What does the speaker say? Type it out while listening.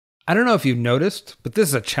I don't know if you've noticed, but this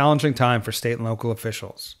is a challenging time for state and local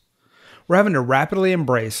officials. We're having to rapidly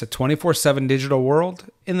embrace a 24/7 digital world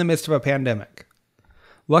in the midst of a pandemic.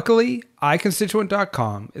 Luckily,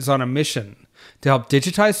 iConstituent.com is on a mission to help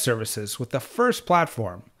digitize services with the first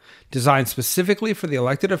platform designed specifically for the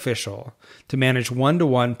elected official to manage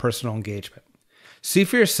one-to-one personal engagement. See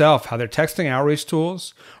for yourself how their texting outreach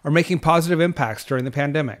tools are making positive impacts during the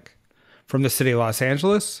pandemic, from the city of Los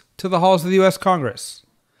Angeles to the halls of the U.S. Congress.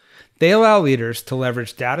 They allow leaders to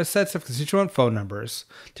leverage data sets of constituent phone numbers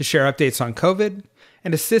to share updates on COVID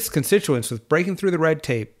and assist constituents with breaking through the red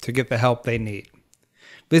tape to get the help they need.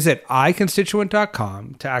 Visit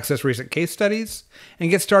iConstituent.com to access recent case studies and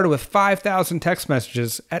get started with 5,000 text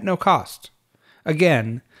messages at no cost.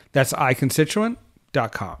 Again, that's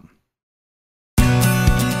iConstituent.com.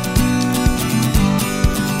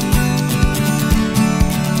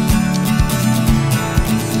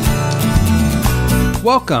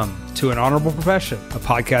 Welcome to An Honorable Profession, a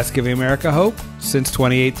podcast giving America hope since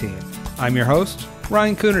 2018. I'm your host,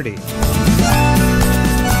 Ryan Coonerty.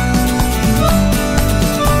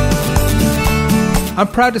 I'm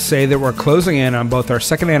proud to say that we're closing in on both our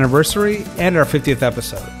second anniversary and our 50th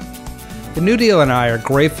episode. The New Deal and I are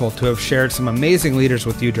grateful to have shared some amazing leaders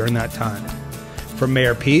with you during that time. From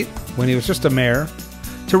Mayor Pete, when he was just a mayor,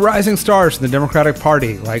 to rising stars in the Democratic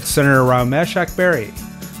Party like Senator Ramesh Akbari,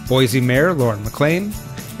 Boise Mayor Lauren McLean,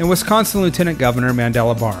 and Wisconsin Lieutenant Governor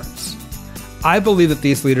Mandela Barnes. I believe that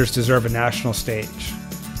these leaders deserve a national stage.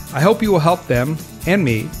 I hope you will help them, and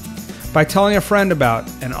me, by telling a friend about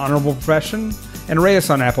An Honorable Profession and rate us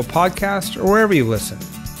on Apple Podcasts or wherever you listen.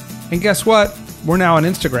 And guess what? We're now on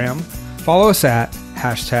Instagram. Follow us at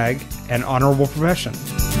 #AnHonorableProfession.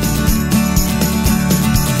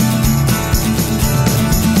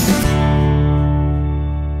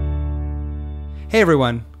 Hey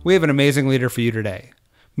everyone, we have an amazing leader for you today.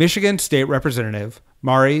 Michigan State Representative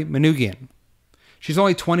Mari Manoogian. She's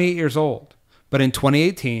only 28 years old, but in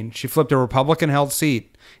 2018, she flipped a Republican-held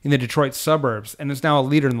seat in the Detroit suburbs and is now a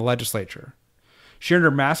leader in the legislature. She earned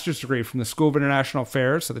her master's degree from the School of International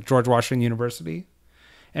Affairs at the George Washington University.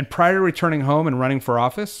 And prior to returning home and running for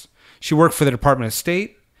office, she worked for the Department of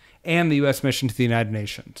State and the U.S. mission to the United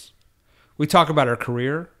Nations. We talk about her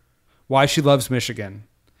career, why she loves Michigan,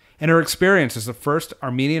 and her experience as the first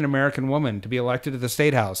Armenian-American woman to be elected to the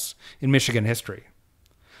State House in Michigan history.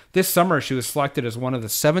 This summer, she was selected as one of the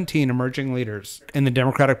 17 emerging leaders in the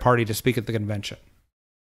Democratic Party to speak at the convention.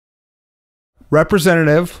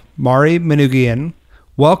 Representative Mari Manoogian,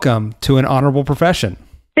 welcome to An Honorable Profession.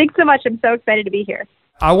 Thanks so much. I'm so excited to be here.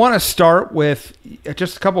 I want to start with,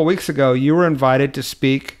 just a couple of weeks ago, you were invited to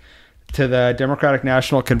speak to the Democratic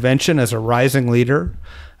National Convention as a rising leader.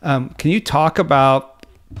 Can you talk about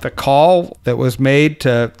the call that was made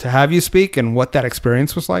to have you speak and what that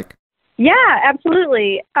experience was like? Yeah,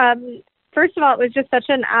 absolutely. First of all, it was just such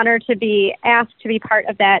an honor to be asked to be part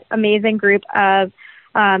of that amazing group of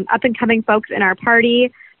up-and-coming folks in our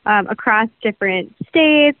party across different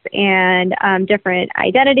states and different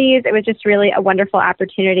identities. It was just really a wonderful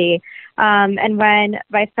opportunity. And when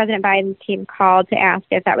Vice President Biden's team called to ask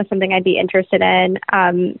if that was something I'd be interested in,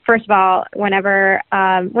 first of all, whenever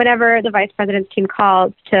the Vice President's team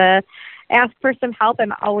calls to ask for some help,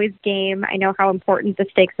 I'm always game. I know how important the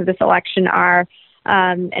stakes of this election are.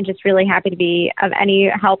 And just really happy to be of any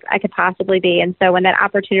help I could possibly be. And so when that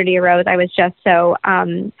opportunity arose, I was just so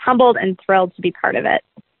humbled and thrilled to be part of it.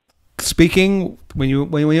 Speaking, when you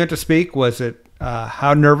went to speak, was it,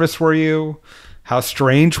 how nervous were you? How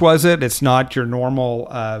strange was it? It's not your normal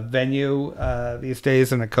venue these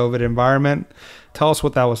days in a COVID environment. Tell us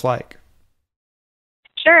what that was like.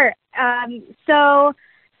 Sure. So,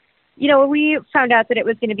 we found out that it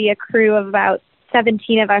was going to be a crew of about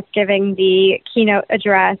 17 of us giving the keynote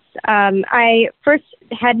address. I first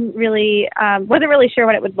wasn't really sure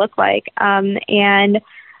what it would look like. And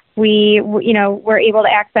we, were able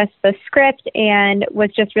to access the script and was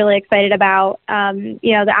just really excited about,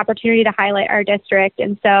 the opportunity to highlight our district.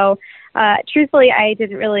 And so, truthfully, it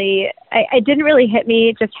didn't really hit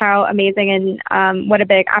me just how amazing and what a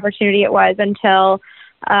big opportunity it was until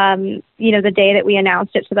the day that we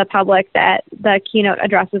announced it to the public that the keynote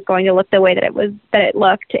address was going to look the way that it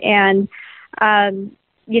looked. And,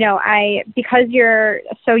 because you're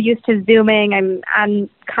so used to Zooming, I'm on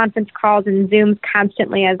conference calls and Zooms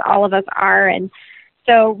constantly, as all of us are. And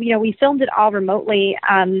so, we filmed it all remotely.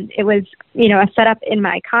 It was, a setup in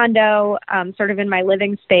my condo, sort of in my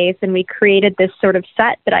living space. And we created this sort of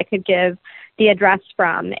set that I could give the address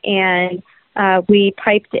from. And we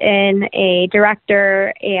piped in a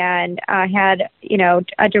director and had,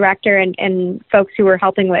 a director and folks who were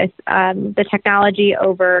helping with the technology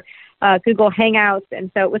over Google Hangouts. And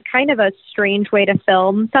so it was kind of a strange way to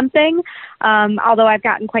film something, although I've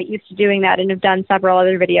gotten quite used to doing that and have done several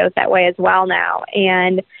other videos that way as well now.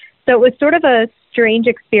 And so it was sort of a strange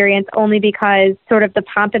experience only because sort of the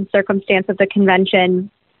pomp and circumstance of the convention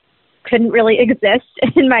couldn't really exist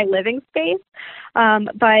in my living space.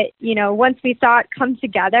 But, once we saw it come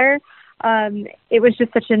together, it was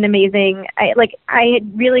just such an amazing, I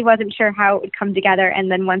really wasn't sure how it would come together.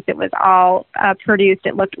 And then once it was all produced,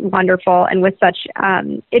 it looked wonderful and was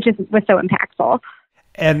it just was so impactful.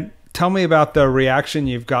 And tell me about the reaction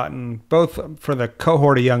you've gotten, both for the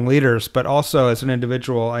cohort of young leaders, but also as an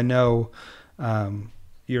individual. I know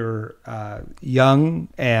you're young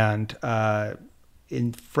and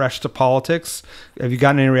fresh to politics. Have you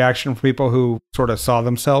gotten any reaction from people who sort of saw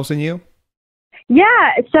themselves in you?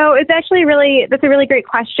 Yeah, so it's actually that's a really great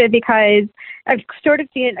question because I've sort of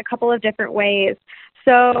seen it in a couple of different ways.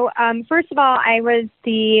 So first of all, I was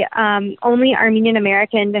the only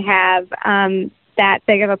Armenian-American to have that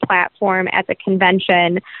big of a platform at the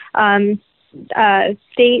convention.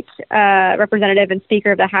 State Representative and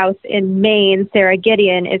Speaker of the House in Maine, Sarah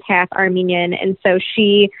Gideon, is half Armenian, and so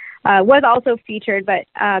she was also featured, but,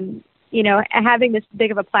 having this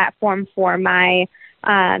big of a platform for my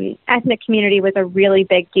ethnic community was a really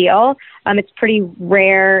big deal. It's pretty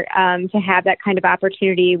rare to have that kind of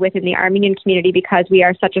opportunity within the Armenian community because we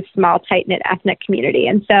are such a small, tight-knit ethnic community.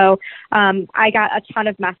 And so I got a ton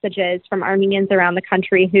of messages from Armenians around the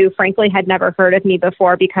country who, frankly, had never heard of me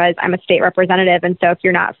before because I'm a state representative. And so if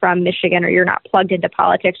you're not from Michigan or you're not plugged into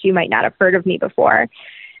politics, you might not have heard of me before.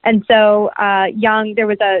 And so there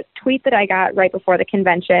was a tweet that I got right before the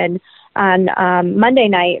convention on Monday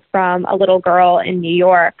night from a little girl in New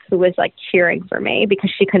York who was cheering for me because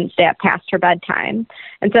she couldn't stay up past her bedtime.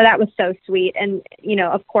 And so that was so sweet. And,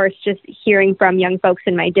 of course, just hearing from young folks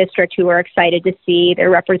in my district who were excited to see their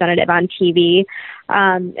representative on TV.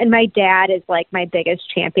 And my dad is my biggest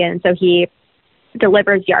champion. So he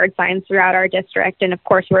delivers yard signs throughout our district. And of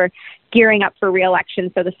course, we're gearing up for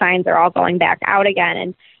re-election. So the signs are all going back out again.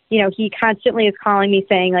 And he constantly is calling me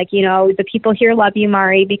saying, the people here love you,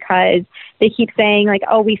 Mari, because they keep saying,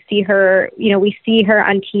 oh, we see her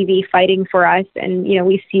on TV fighting for us. And,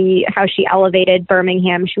 we see how she elevated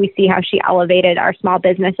Birmingham. We see how she elevated our small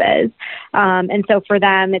businesses. And so for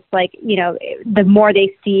them, it's the more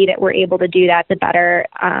they see that we're able to do that, the better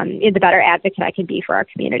advocate I can be for our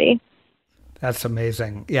community. That's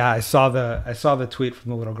amazing. Yeah, I saw the tweet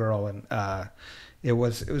from the little girl, and it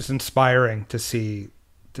was inspiring to see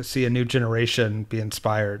a new generation be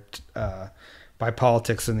inspired by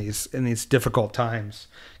politics in these difficult times.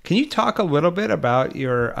 Can you talk a little bit about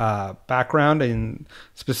your background and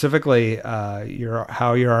specifically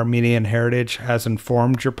how your Armenian heritage has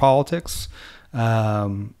informed your politics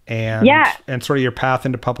and sort of your path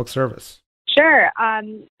into public service? Sure.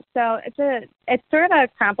 So it's sort of a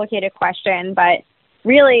complicated question, but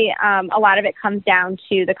really, a lot of it comes down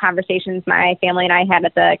to the conversations my family and I had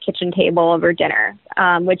at the kitchen table over dinner,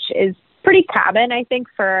 which is pretty common, I think,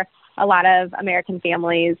 for a lot of American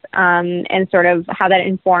families, and sort of how that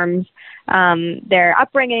informs their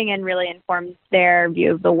upbringing and really informs their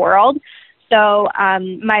view of the world. So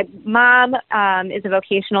my mom is a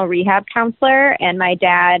vocational rehab counselor, and my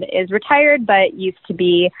dad is retired but used to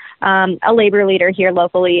be a labor leader here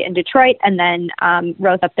locally in Detroit, and then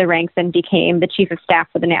rose up the ranks and became the chief of staff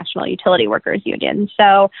for the National Utility Workers Union.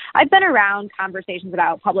 So I've been around conversations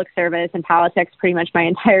about public service and politics pretty much my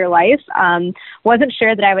entire life. Wasn't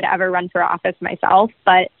sure that I would ever run for office myself,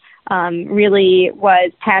 but really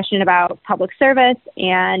was passionate about public service.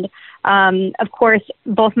 And of course,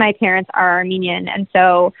 both my parents are Armenian. And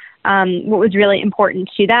so what was really important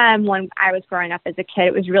to them when I was growing up as a kid,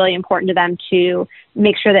 it was really important to them to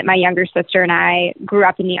make sure that my younger sister and I grew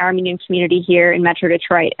up in the Armenian community here in Metro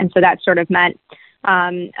Detroit. And so that sort of meant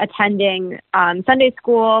attending Sunday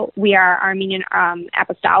school. We are Armenian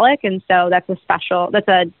Apostolic, and so that's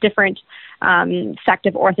a different sect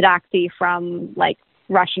of Orthodoxy from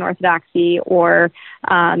Russian Orthodoxy or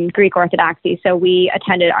Greek Orthodoxy. So we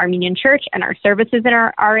attended Armenian church, and our services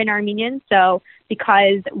are in Armenian. So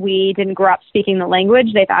because we didn't grow up speaking the language,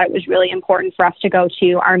 they thought it was really important for us to go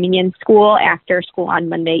to Armenian school after school on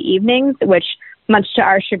Monday evenings, which, much to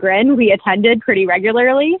our chagrin, we attended pretty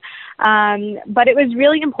regularly. But it was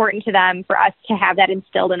really important to them for us to have that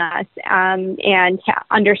instilled in us, and to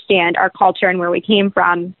understand our culture and where we came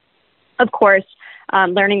from. Of course,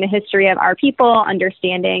 learning the history of our people,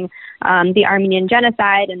 understanding the Armenian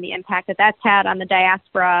genocide and the impact that that's had on the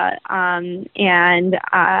diaspora and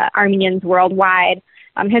Armenians worldwide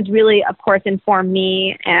has really, of course, informed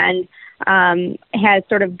me and has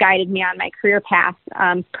sort of guided me on my career path.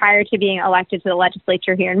 Prior to being elected to the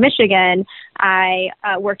legislature here in Michigan, I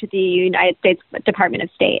worked at the United States Department of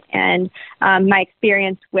State. And my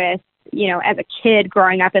experience with, as a kid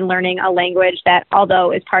growing up and learning a language that,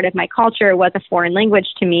 although is part of my culture, was a foreign language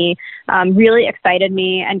to me, really excited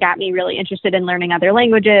me and got me really interested in learning other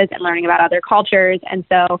languages and learning about other cultures. And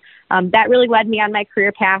so that really led me on my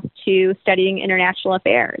career path to studying international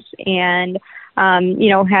affairs. And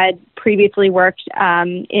had previously worked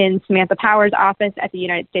in Samantha Power's office at the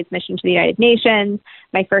United States Mission to the United Nations.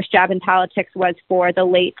 My first job in politics was for the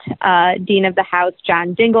late Dean of the House,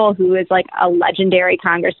 John Dingell, who is like a legendary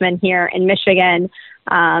congressman here in Michigan.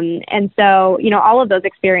 And so, all of those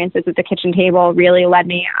experiences at the kitchen table really led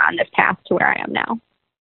me on this path to where I am now.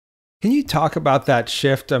 Can you talk about that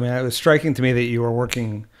shift? I mean, it was striking to me that you were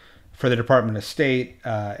working for the Department of State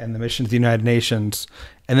and the mission to the United Nations,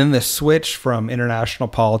 and then the switch from international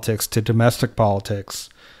politics to domestic politics.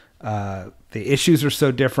 The issues are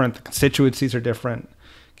so different. The constituencies are different.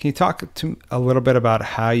 Can you talk to a little bit about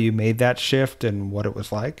how you made that shift and what it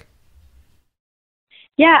was like?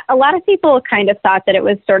 Yeah, a lot of people kind of thought that it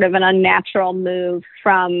was sort of an unnatural move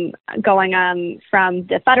from going from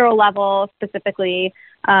the federal level, specifically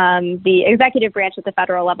the executive branch at the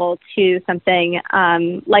federal level, to something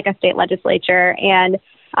like a state legislature. And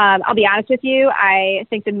I'll be honest with you, I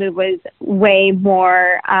think the move was way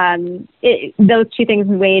more, those two things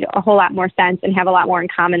made a whole lot more sense and have a lot more in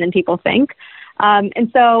common than people think. And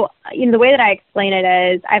so, the way that I explain it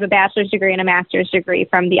is I have a bachelor's degree and a master's degree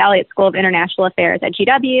from the Elliott School of International Affairs at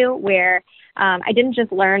GW, where I didn't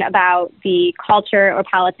just learn about the culture or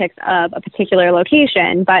politics of a particular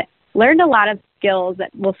location, but learned a lot of skills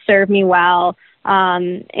that will serve me well.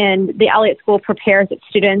 And the Elliott School prepares its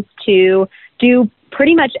students to do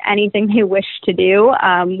pretty much anything they wish to do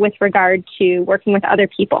with regard to working with other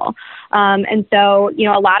people. And so,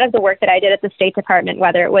 a lot of the work that I did at the State Department,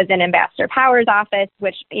 whether it was in Ambassador Power's office,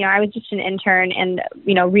 which, I was just an intern and,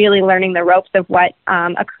 really learning the ropes of what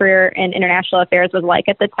a career in international affairs was like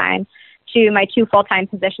at the time, to my two full-time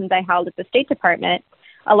positions I held at the State Department,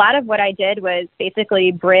 a lot of what I did was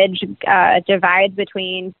basically bridge divides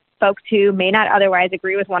between folks who may not otherwise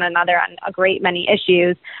agree with one another on a great many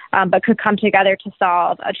issues, but could come together to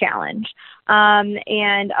solve a challenge.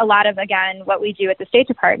 And a lot of, again, what we do at the State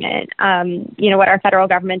Department, what our federal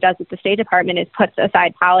government does at the State Department is puts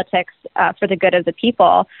aside politics for the good of the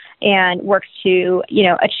people and works to,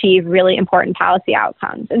 achieve really important policy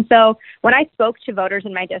outcomes. And so when I spoke to voters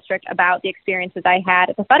in my district about the experiences I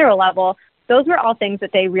had at the federal level, those were all things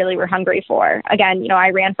that they really were hungry for. Again, I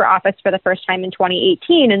ran for office for the first time in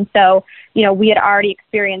 2018. And so, we had already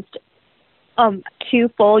experienced 2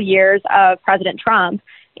 full years of President Trump.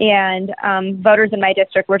 And voters in my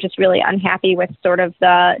district were just really unhappy with sort of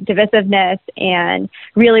the divisiveness and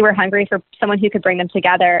really were hungry for someone who could bring them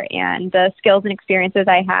together. And the skills and experiences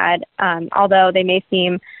I had, although they may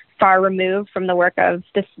seem far removed from the work of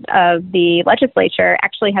the legislature,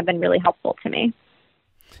 actually have been really helpful to me.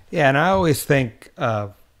 Yeah, and I always think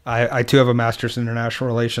I too have a master's in international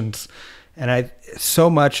relations, and so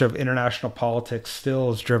much of international politics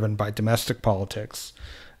still is driven by domestic politics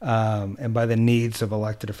and by the needs of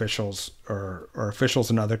elected officials or officials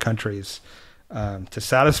in other countries to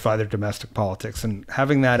satisfy their domestic politics. And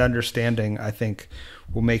having that understanding, I think,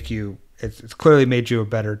 will make you. It's clearly made you a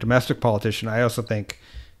better domestic politician. I also think,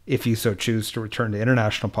 if you so choose to return to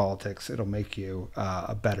international politics, it'll make you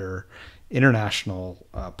a better international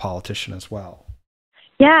politician as well.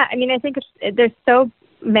 Yeah, I mean, I think there's so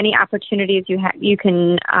many opportunities you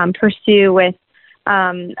can pursue with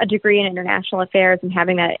a degree in international affairs and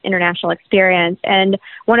having that international experience. And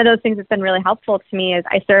one of those things that's been really helpful to me is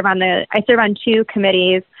I serve on 2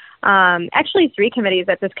 committees, actually 3 committees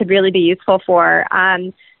that this could really be useful for.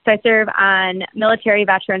 So I serve on military,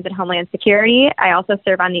 veterans, and homeland security. I also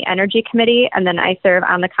serve on the energy committee, and then I serve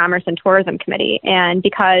on the commerce and tourism committee. And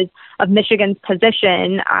because of Michigan's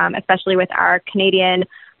position, especially with our Canadian,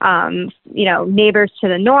 neighbors to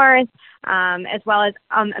the north, as well as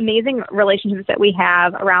amazing relationships that we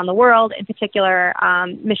have around the world. In particular,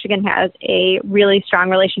 Michigan has a really strong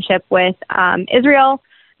relationship with Israel.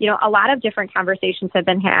 A lot of different conversations have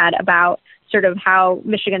been had about sort of how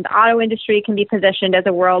Michigan's auto industry can be positioned as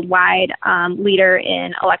a worldwide leader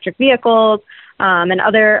in electric vehicles and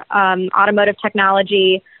other automotive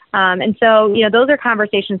technology. And so, those are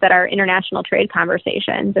conversations that are international trade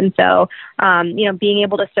conversations. And so, being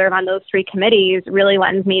able to serve on those three committees really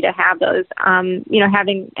lends me to have those,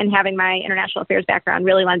 having my international affairs background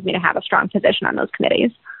really lends me to have a strong position on those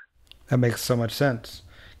committees. That makes so much sense.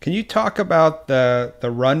 Can you talk about the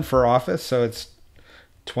run for office? So it's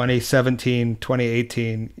 2017,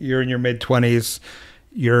 2018, you're in your mid-20s,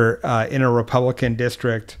 you're in a Republican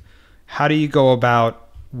district. How do you go about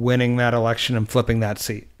winning that election and flipping that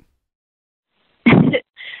seat?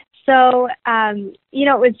 So,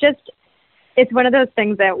 it's one of those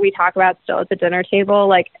things that we talk about still at the dinner table.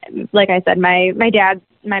 Like I said, my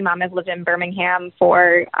mom has lived in Birmingham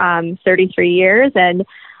for 33 years. And,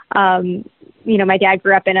 my dad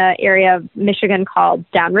grew up in an area of Michigan called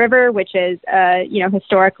Downriver, which is,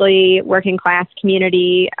 historically working class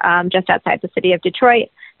community just outside the city of Detroit.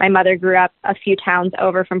 My mother grew up a few towns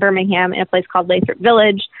over from Birmingham in a place called Lathrop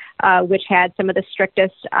Village, which had some of the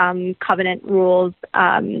strictest covenant rules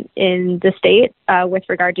in the state with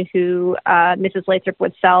regard to who Mrs. Lathrop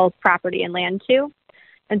would sell property and land to.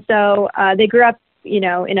 And so they grew up,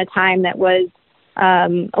 in a time that was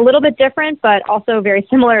a little bit different, but also very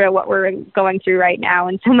similar to what we're going through right now.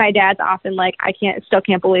 And so my dad's often like, I still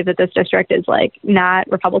can't believe that this district is like not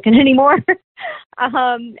Republican anymore.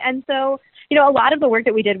 And so, a lot of the work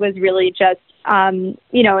that we did was really just, an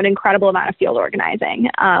incredible amount of field organizing.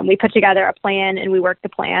 We put together a plan and we worked the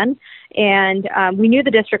plan. And we knew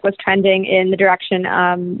the district was trending in the direction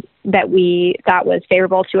that we thought was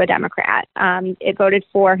favorable to a Democrat. It voted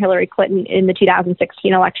for Hillary Clinton in the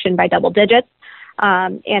 2016 election by double digits.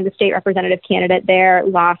 And the state representative candidate there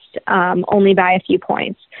lost only by a few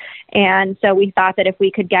points. And so we thought that if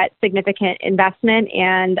we could get significant investment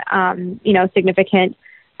and,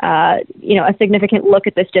 a significant look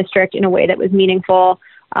at this district in a way that was meaningful,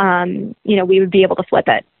 we would be able to flip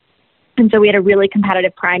it. And so we had a really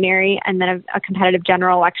competitive primary and then a competitive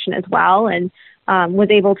general election as well, and was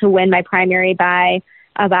able to win my primary by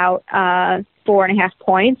about 4.5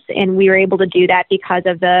 points. And we were able to do that because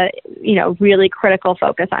of the, really critical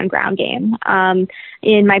focus on ground game.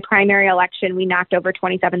 In my primary election, we knocked over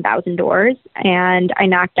 27,000 doors, and I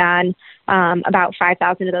knocked on about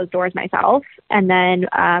 5,000 of those doors myself. And then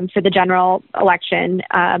for the general election,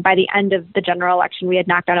 by the end of the general election, we had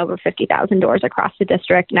knocked on over 50,000 doors across the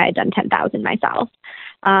district, and I had done 10,000 myself.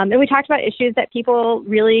 And we talked about issues that people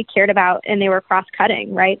really cared about, and they were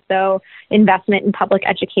cross-cutting, right? So investment in public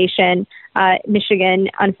education. Michigan,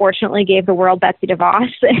 unfortunately, gave the world Betsy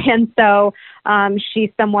DeVos. And so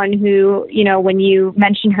she's someone who, when you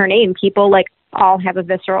mention her name, people all have a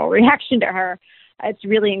visceral reaction to her. It's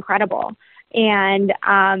really incredible. And,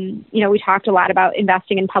 we talked a lot about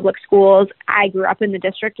investing in public schools. I grew up in the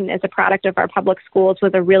district, and as a product of our public schools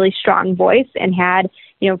was a really strong voice and had,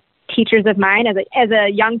 teachers of mine. As a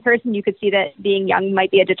young person, you could see that being young might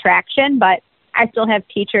be a detraction, but I still have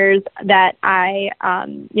teachers that I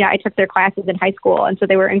took their classes in high school. And so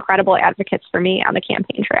they were incredible advocates for me on the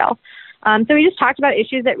campaign trail. So we just talked about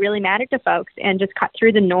issues that really mattered to folks and just cut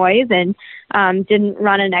through the noise and didn't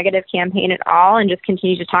run a negative campaign at all and just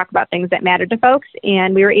continued to talk about things that mattered to folks.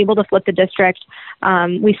 And we were able to flip the district.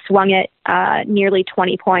 We swung it nearly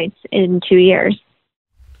 20 points in 2 years.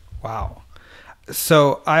 Wow.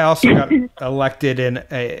 So I also got elected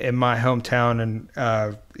in my hometown and,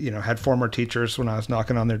 had former teachers when I was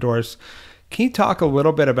knocking on their doors. Can you talk a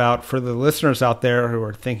little bit about, for the listeners out there who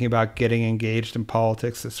are thinking about getting engaged in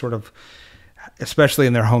politics, especially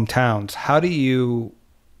in their hometowns, how do you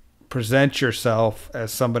present yourself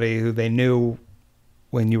as somebody who they knew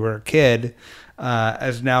when you were a kid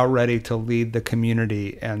as now ready to lead the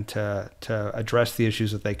community and to address the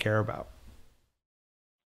issues that they care about?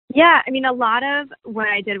 Yeah, a lot of what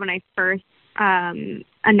I did when I first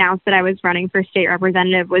announced that I was running for state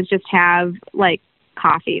representative was just have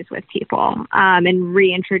coffees with people and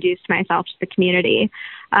reintroduced myself to the community.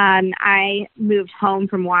 I moved home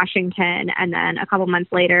from Washington and then a couple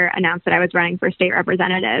months later announced that I was running for state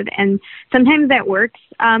representative. And sometimes that works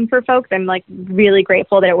for folks. I'm really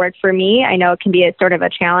grateful that it worked for me. I know it can be a sort of a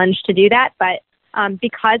challenge to do that, but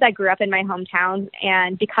because I grew up in my hometown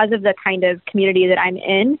and because of the kind of community that I'm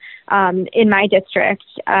in my district,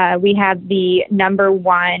 we are the number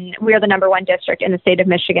one district in the state of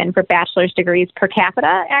Michigan for bachelor's degrees per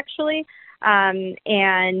capita, actually.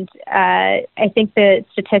 And I think the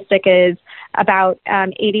statistic is about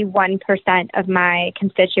 81% of my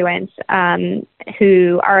constituents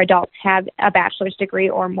who are adults have a bachelor's degree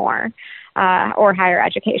or more, or higher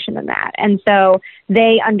education than that. And so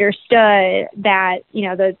they understood that,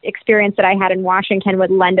 the experience that I had in Washington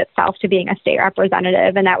would lend itself to being a state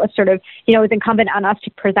representative. And that was sort of, it was incumbent on us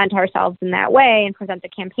to present ourselves in that way and present the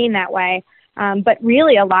campaign that way. But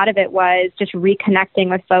really, a lot of it was just reconnecting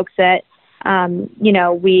with folks that,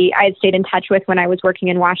 I had stayed in touch with when I was working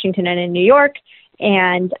in Washington and in New York,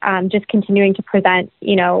 and just continuing to present,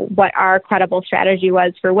 what our credible strategy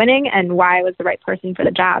was for winning and why I was the right person for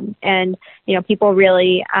the job. And, people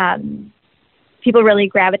really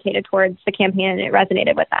gravitated towards the campaign, and it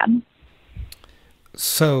resonated with them.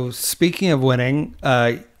 So speaking of winning,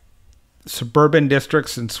 suburban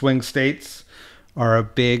districts and swing states are a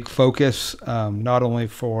big focus, not only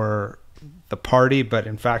for the party, but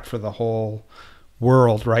in fact for the whole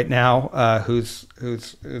world right now, whose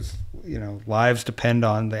lives depend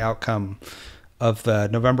on the outcome of the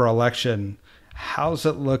November election. How's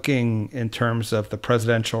it looking in terms of the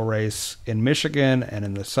presidential race in Michigan and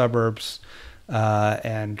in the suburbs?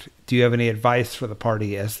 And do you have any advice for the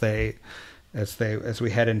party as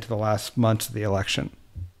we head into the last months of the election?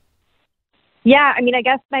 Yeah, I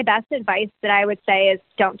guess my best advice that I would say is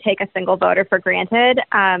don't take a single voter for granted.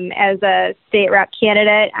 As a state rep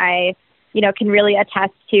candidate, I, can really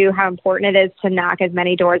attest to how important it is to knock as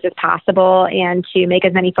many doors as possible and to make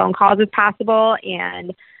as many phone calls as possible,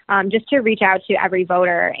 and just to reach out to every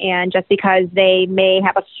voter. And just because they may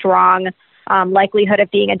have a strong likelihood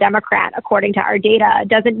of being a Democrat, according to our data,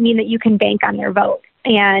 doesn't mean that you can bank on their vote.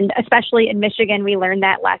 And especially in Michigan, we learned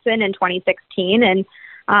that lesson in 2016, and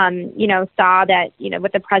saw that,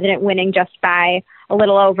 with the president winning just by a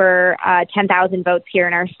little over 10,000 votes here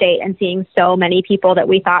in our state, and seeing so many people that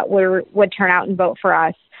we thought would turn out and vote for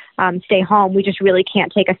us stay home, we just really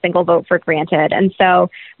can't take a single vote for granted. And so,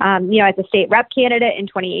 as a state rep candidate in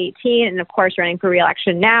 2018, and of course running for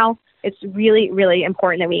re-election now, it's really, really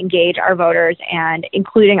important that we engage our voters, and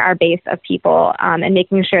including our base of people, and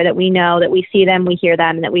making sure that we know that we see them, we hear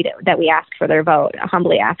them, and that we ask for their vote,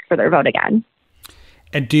 humbly ask for their vote again.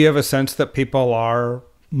 And do you have a sense that people are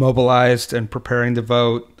mobilized and preparing to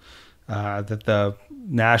vote, that the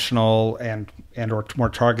national and or more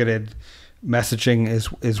targeted messaging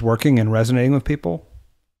is working and resonating with people?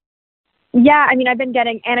 Yeah, I've been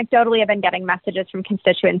getting messages from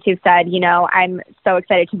constituents who've said, I'm so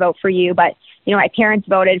excited to vote for you, but, my parents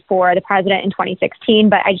voted for the president in 2016,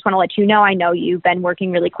 but I just want to let you know, I know you've been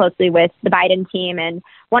working really closely with the Biden team, and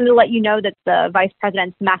wanted to let you know that the vice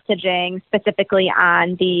president's messaging specifically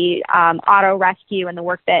on the auto rescue and the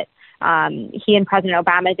work that he and President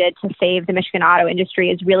Obama did to save the Michigan auto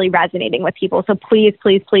industry is really resonating with people. So please,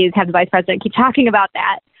 please, please have the vice president keep talking about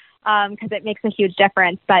that, because it makes a huge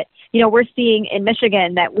difference. But, we're seeing in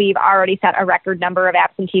Michigan that we've already set a record number of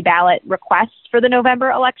absentee ballot requests for the November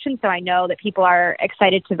election. So I know that people are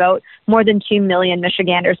excited to vote. More than 2 million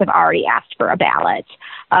Michiganders have already asked for a ballot,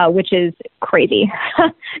 which is crazy.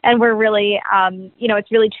 And we're really,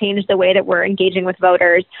 it's really changed the way that we're engaging with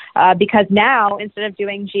voters, because now, instead of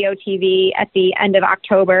doing GOTV at the end of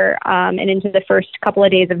October and into the first couple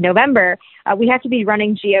of days of November, we have to be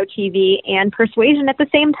running GOTV and persuasion at the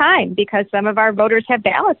same time, because some of our voters have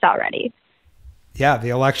ballots already. Yeah, the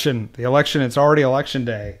election, it's already election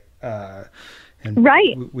day. And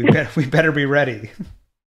right. we better be ready.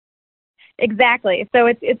 Exactly.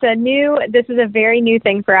 So this is a very new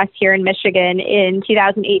thing for us here in Michigan. In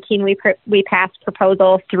 2018, we passed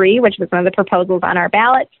Proposal 3, which was one of the proposals on our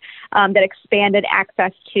ballot, that expanded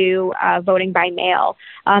access to voting by mail.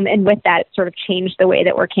 And with that, it sort of changed the way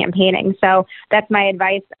that we're campaigning. So that's my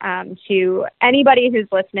advice to anybody who's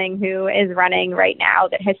listening who is running right now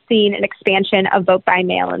that has seen an expansion of vote by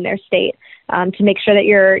mail in their state, to make sure that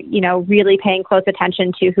you're, really paying close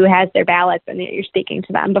attention to who has their ballots and that you're speaking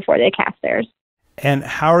to them before they cast theirs. And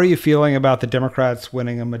how are you feeling about the Democrats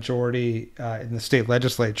winning a majority in the state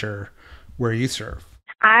legislature where you serve?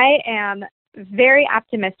 I am very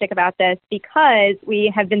optimistic about this, because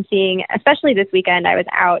we have been seeing, especially this weekend, I was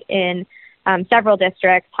out in several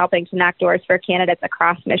districts helping to knock doors for candidates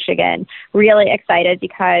across Michigan. Really excited,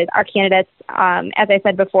 because our candidates, as I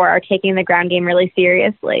said before, are taking the ground game really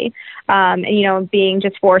seriously. And, being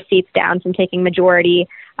just 4 seats down from taking majority,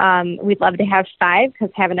 we'd love to have 5, because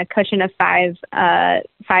having a cushion of 5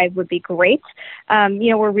 would be great.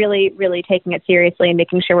 We're really, really taking it seriously and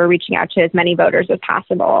making sure we're reaching out to as many voters as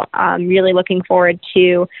possible. Really looking forward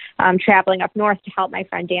to traveling up north to help my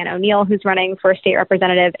friend Dan O'Neill, who's running for state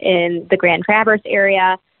representative in the Grand Traverse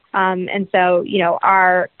area. And so,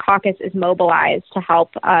 our caucus is mobilized to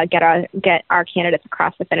help get our candidates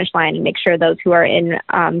across the finish line and make sure those who are in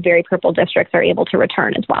very purple districts are able to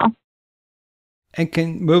return as well.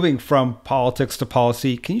 And moving from politics to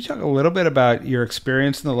policy, can you talk a little bit about your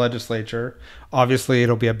experience in the legislature? Obviously,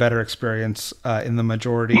 it'll be a better experience in the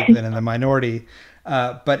majority than in the minority.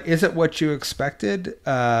 But is it what you expected?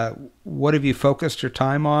 What have you focused your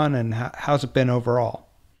time on, and how's it been overall?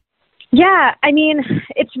 Yeah, I mean,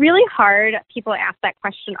 it's really hard. People ask that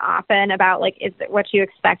question often about, is it what you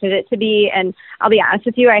expected it to be? And I'll be honest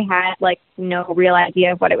with you, I had, no real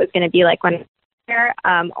idea of what it was going to be like when I was there,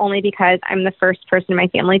 only because I'm the first person in my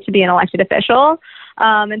family to be an elected official.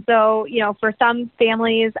 And so, for some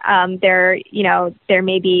families, there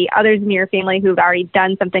may be others in your family who've already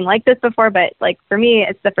done something like this before, but for me,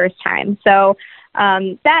 it's the first time. So,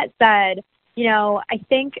 that said, I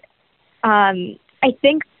think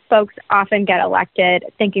folks often get elected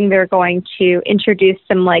thinking they're going to introduce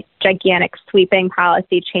some gigantic sweeping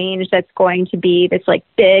policy change that's going to be this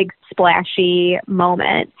big splashy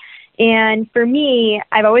moment. And for me,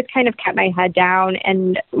 I've always kind of kept my head down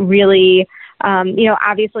and really,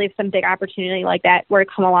 obviously if some big opportunity like that were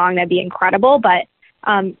to come along, that'd be incredible. But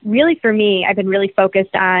really for me, I've been really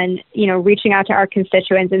focused on, reaching out to our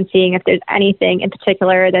constituents and seeing if there's anything in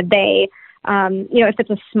particular that they, if it's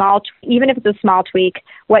even if it's a small tweak,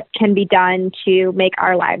 what can be done to make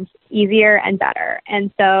our lives easier and better. And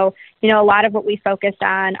so, a lot of what we focused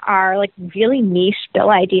on are really niche bill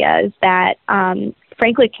ideas that,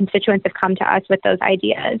 frankly, constituents have come to us with those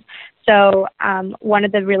ideas. So one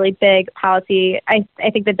of the really big policy, I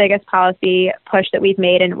think the biggest policy push that we've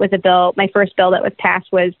made, and it was my first bill that was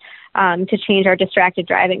passed was to change our distracted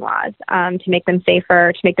driving laws, to make them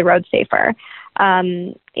safer, to make the roads safer.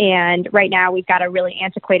 And right now we've got a really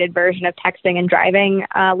antiquated version of texting and driving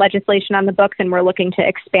legislation on the books, and we're looking to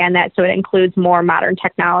expand that so it includes more modern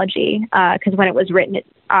technology. Because when it was written,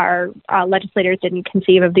 our legislators didn't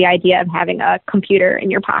conceive of the idea of having a computer in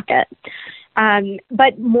your pocket.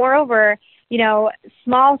 But moreover,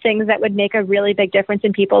 small things that would make a really big difference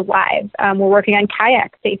in people's lives. We're working on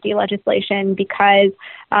kayak safety legislation because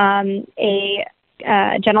a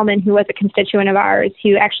gentleman who was a constituent of ours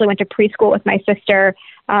who actually went to preschool with my sister,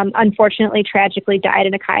 unfortunately, tragically died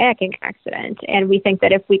in a kayaking accident. And we think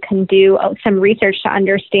that if we can do some research to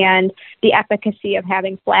understand the efficacy of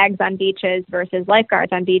having flags on beaches versus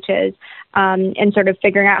lifeguards on beaches, and sort of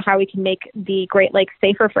figuring out how we can make the Great Lakes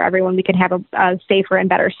safer for everyone, we can have a safer and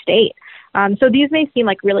better state. So these may seem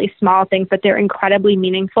like really small things, but they're incredibly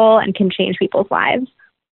meaningful and can change people's lives.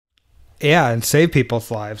 Yeah, and save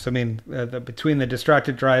people's lives. I mean, between the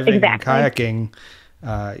distracted driving Exactly. and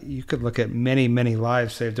kayaking, you could look at many, many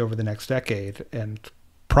lives saved over the next decade, and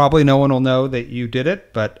probably no one will know that you did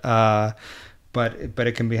it, but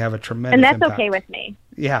it can have a tremendous impact. And that's impact. okay with me.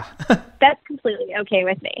 Yeah. That's completely okay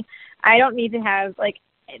with me. I don't need to have,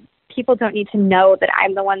 people don't need to know that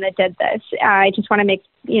I'm the one that did this. I just want to make,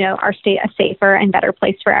 our state a safer and better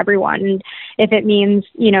place for everyone. And if it means,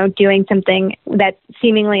 doing something that's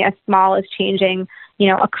seemingly as small as changing,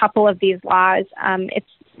 a couple of these laws, it's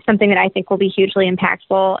something that I think will be hugely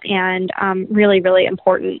impactful and really, really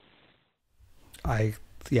important. I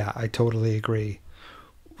totally agree.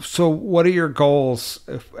 So what are your goals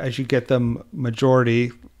as you get them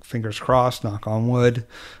majority, fingers crossed, knock on wood,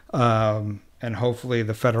 and hopefully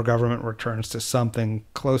the federal government returns to something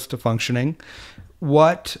close to functioning?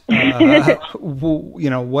 What,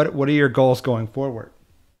 what are your goals going forward?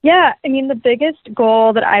 Yeah, I mean, the biggest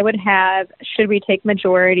goal that I would have, should we take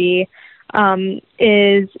majority,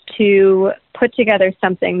 is to put together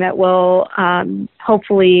something that will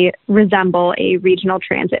hopefully resemble a regional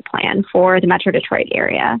transit plan for the Metro Detroit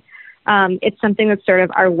area. It's something that's sort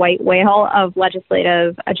of our white whale of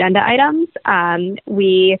legislative agenda items.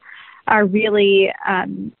 We are really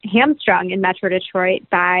hamstrung in Metro Detroit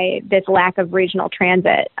by this lack of regional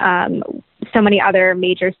transit. So many other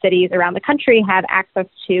major cities around the country have access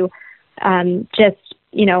to a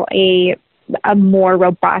more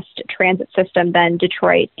robust transit system than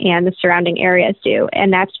Detroit and the surrounding areas do,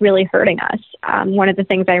 and that's really hurting us. One of the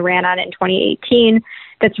things I ran on in 2018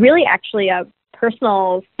 that's really actually a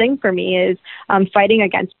personal thing for me is fighting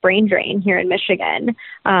against brain drain here in Michigan.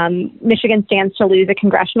 Michigan stands to lose a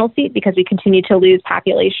congressional seat because we continue to lose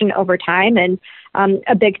population over time, and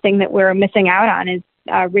a big thing that we're missing out on is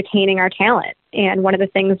retaining our talent. And one of the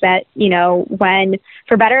things that, when,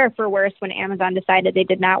 for better or for worse, when Amazon decided they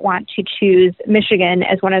did not want to choose Michigan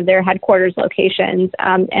as one of their headquarters locations,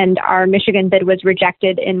 and our Michigan bid was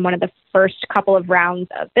rejected in one of the first couple of rounds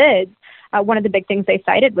of bids, one of the big things they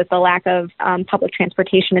cited was the lack of public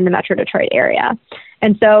transportation in the Metro Detroit area.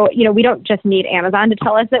 And so, we don't just need Amazon to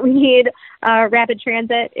tell us that we need rapid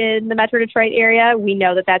transit in the Metro Detroit area. We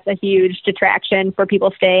know that that's a huge detraction for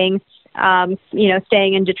people staying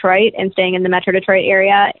in Detroit and staying in the Metro Detroit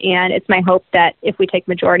area. And it's my hope that if we take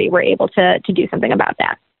majority, we're able to do something about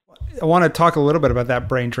that. I want to talk a little bit about that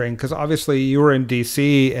brain drain, because obviously you were in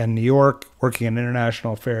D.C. and New York working in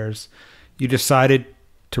international affairs. You decided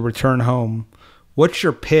to return home. What's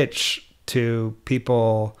your pitch to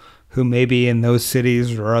people who may be in those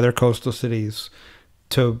cities or other coastal cities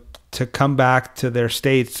to come back to their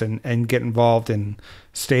states and get involved in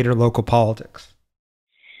state or local politics?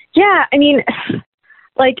 Yeah, I mean,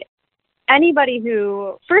 anybody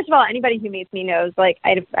who meets me knows,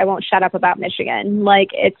 I won't shut up about Michigan.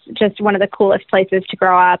 It's just one of the coolest places to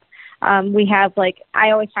grow up. We have,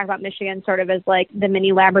 I always talk about Michigan sort of as the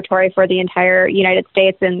mini laboratory for the entire United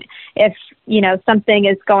States. And if, something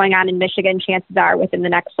is going on in Michigan, chances are within the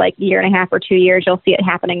next year and a half or 2 years, you'll see it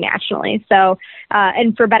happening nationally. So,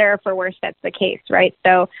 and for better or for worse, that's the case, right?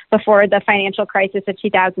 So before the financial crisis of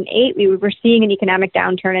 2008, we were seeing an economic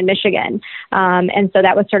downturn in Michigan. And so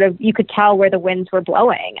that was sort of, you could tell where the winds were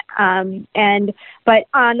blowing. But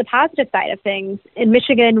on the positive side of things, in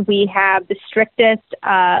Michigan, we have the strictest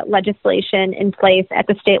legislation in place at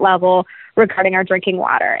the state level regarding our drinking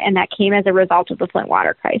water, and that came as a result of the Flint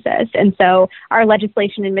water crisis. And so our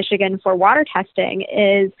legislation in Michigan for water testing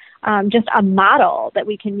is just a model that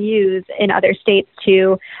we can use in other states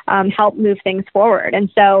to help move things forward. And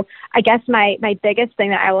so I guess my biggest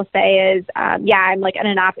thing that I will say is, I'm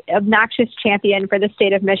an obnoxious champion for the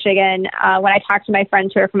state of Michigan when I talk to my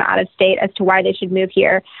friends who are from out of state as to why they should move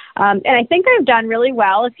here. And I think I've done really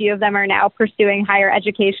well. A few of them are now pursuing higher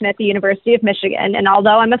education at the University of Michigan. And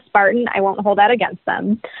although I'm a Spartan, I won't hold that against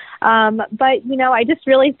them. But I just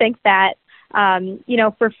really think that,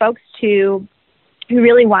 for folks who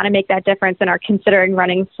really want to make that difference and are considering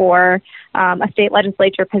running for a state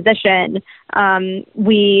legislature position,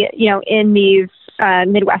 we, in these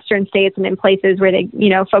Midwestern states and in places where they,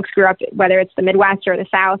 folks grew up, whether it's the Midwest or the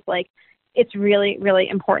South, it's really, really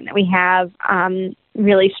important that we have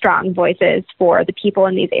really strong voices for the people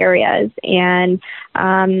in these areas. And,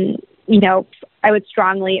 I would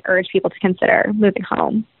strongly urge people to consider moving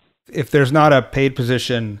home. If there's not a paid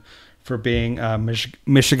position for being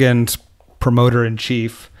Michigan's promoter in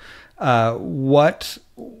chief, what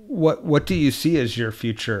do you see as your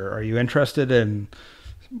future? Are you interested in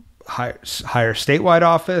higher statewide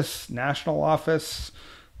office, national office?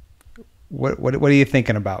 What are you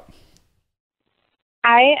thinking about?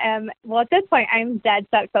 I am, at this point, I'm dead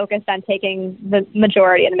set focused on taking the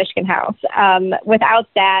majority in the Michigan House. Without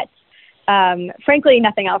that, frankly,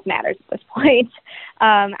 nothing else matters at this point.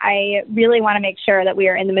 I really want to make sure that we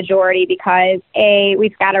are in the majority because,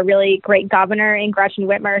 we've got a really great governor in Gretchen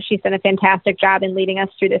Whitmer. She's done a fantastic job in leading us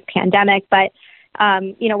through this pandemic. But,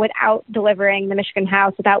 without delivering the Michigan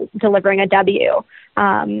House, without delivering a W,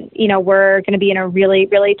 we're going to be in a really,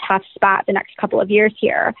 really tough spot the next couple of years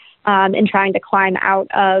here in trying to climb out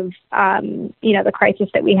of, the crisis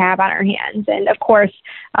that we have on our hands. And, of course,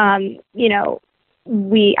 I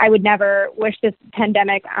would never wish this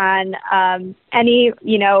pandemic on any,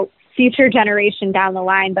 future generation down the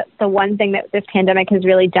line. But the one thing that this pandemic has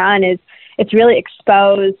really done is it's really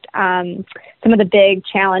exposed some of the big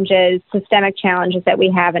challenges, systemic challenges that we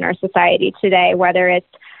have in our society today, whether it's,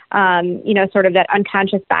 sort of that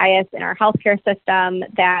unconscious bias in our healthcare system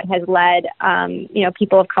that has led,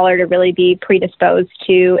 people of color to really be predisposed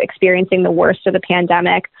to experiencing the worst of the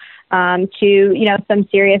pandemic. To, some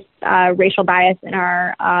serious racial bias in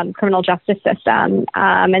our criminal justice system.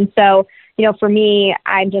 And so, for me,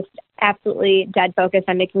 I'm just absolutely dead focused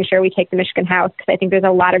on making sure we take the Michigan House because I think there's a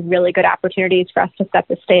lot of really good opportunities for us to set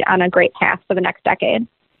the state on a great path for the next decade.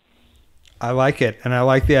 I like it. And I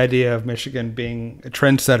like the idea of Michigan being a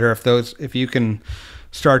trendsetter. If you can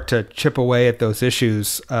start to chip away at those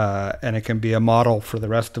issues and it can be a model for the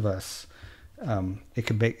rest of us, it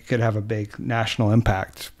could have a big national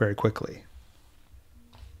impact very quickly.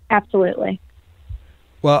 Absolutely.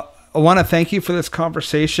 Well, I want to thank you for this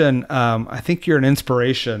conversation. I think you're an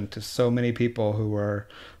inspiration to so many people who are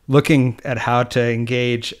looking at how to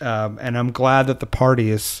engage, and I'm glad that the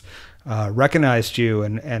party has recognized you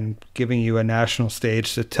and giving you a national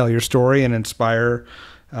stage to tell your story and inspire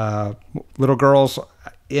little girls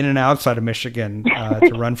in and outside of Michigan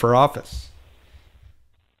to run for office.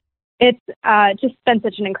 It's just been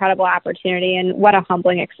such an incredible opportunity and what a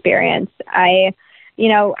humbling experience. I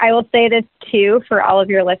I will say this too for all of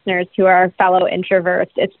your listeners who are fellow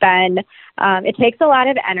introverts. It takes a lot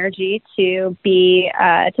of energy to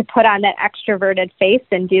put on that extroverted face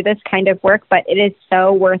and do this kind of work, but it is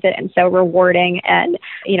so worth it and so rewarding. And,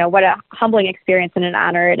 what a humbling experience and an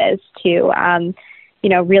honor it is to,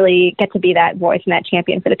 really get to be that voice and that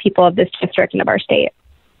champion for the people of this district and of our state.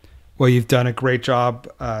 Well, you've done a great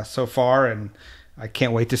job so far, and I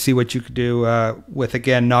can't wait to see what you could do with,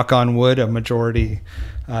 again, knock on wood, a majority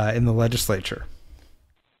in the legislature.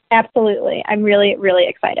 Absolutely. I'm really, really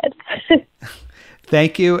excited.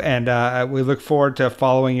 Thank you, and we look forward to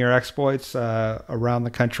following your exploits around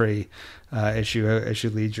the country as you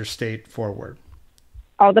lead your state forward.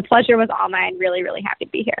 Oh, the pleasure was all mine. Really, really happy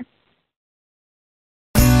to be here.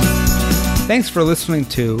 Thanks for listening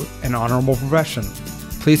to An Honorable Profession.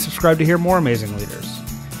 Please subscribe to hear more amazing leaders.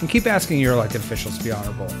 And keep asking your elected officials to be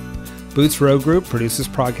honorable. Boots Road Group produces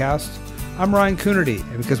this podcast. I'm Ryan Coonerty,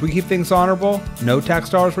 and because we keep things honorable, no tax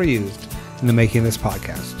dollars were used in the making of this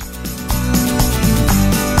podcast.